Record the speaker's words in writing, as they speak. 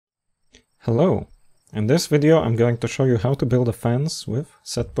Hello! In this video I'm going to show you how to build a fence with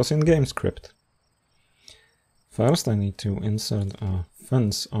Set-Pos-In-Game script. First I need to insert a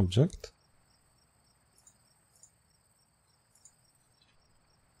fence object.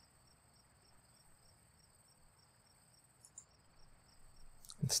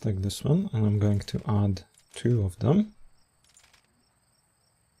 Let's take this one and I'm going to add 2 of them.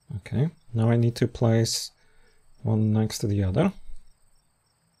 Okay, now I need to place one next to the other.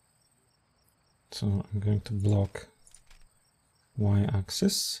 So I'm going to block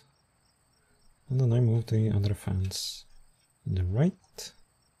y-axis, and then I move the other fence to the right.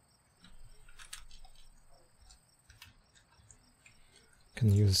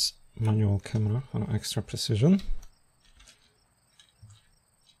 Can use manual camera for extra precision.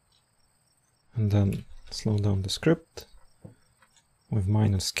 And then slow down the script with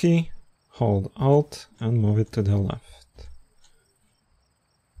minus key, hold Alt and move it to the left.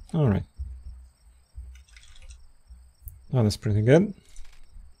 Alright. That is pretty good.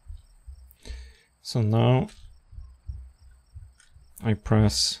 So now I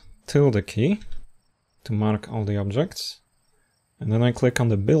press tilde key to mark all the objects, and then I click on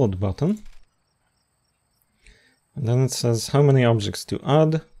the build button, and then it says how many objects to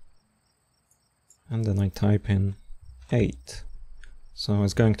add, and then I type in 8. So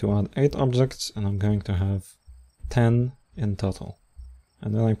it's going to add 8 objects, and I'm going to have 10 in total.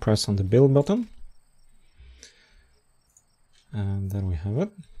 And then I press on the build button. And there we have it,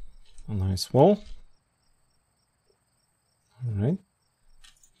 a nice wall. Alright.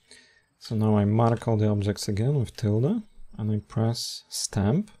 So now I mark all the objects again with tilde, and I press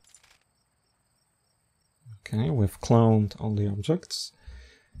stamp. Okay, we've cloned all the objects.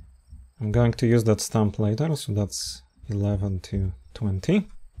 I'm going to use that stamp later, so that's 11 to 20.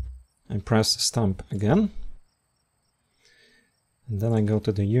 I press stamp again. And then I go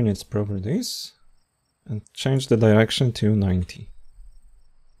to the units properties and change the direction to 90.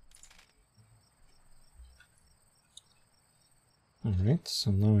 Alright,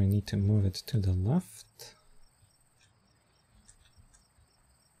 so now I need to move it to the left.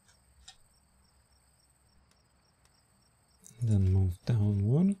 Then move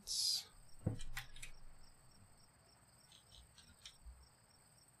downwards.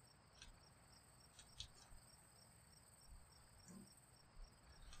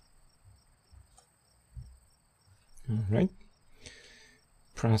 Alright,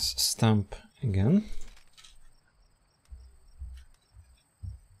 press stamp again.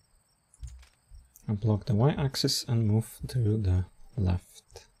 I block the y-axis and move to the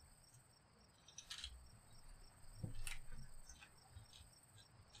left.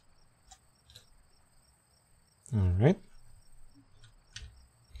 Alright.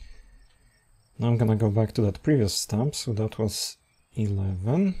 Now I'm gonna go back to that previous stamp, so that was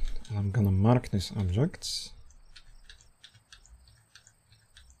 11, and I'm gonna mark these objects.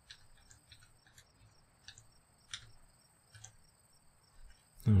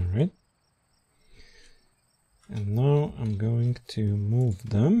 Alright, and now I'm going to move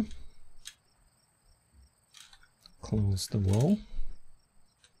them, close the wall,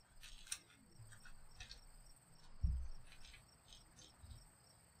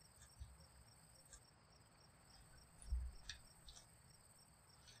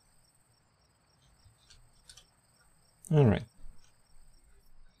 alright, I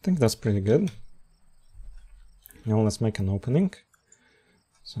think that's pretty good. Now let's make an opening.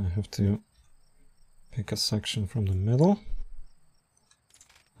 So I have to pick a section from the middle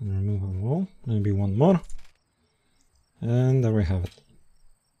and remove a wall, maybe one more, and there we have it.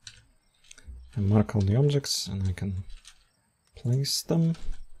 I mark all the objects and I can place them,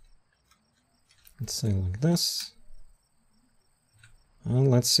 let's say like this, and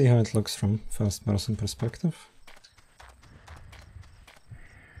let's see how it looks from first person perspective.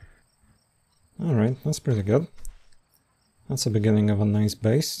 Alright, that's pretty good. That's the beginning of a nice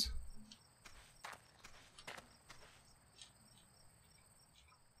base.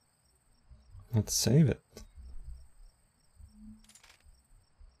 Let's save it.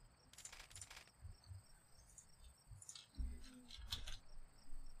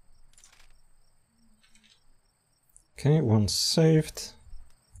 Okay, once saved,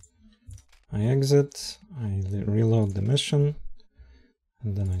 I exit, I reload the mission,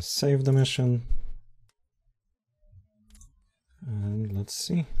 and then I save the mission. And let's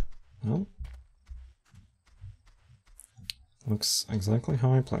see. Well, looks exactly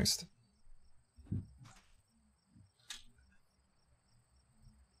how I placed it.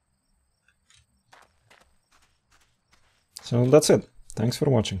 So that's it. Thanks for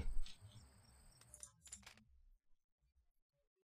watching.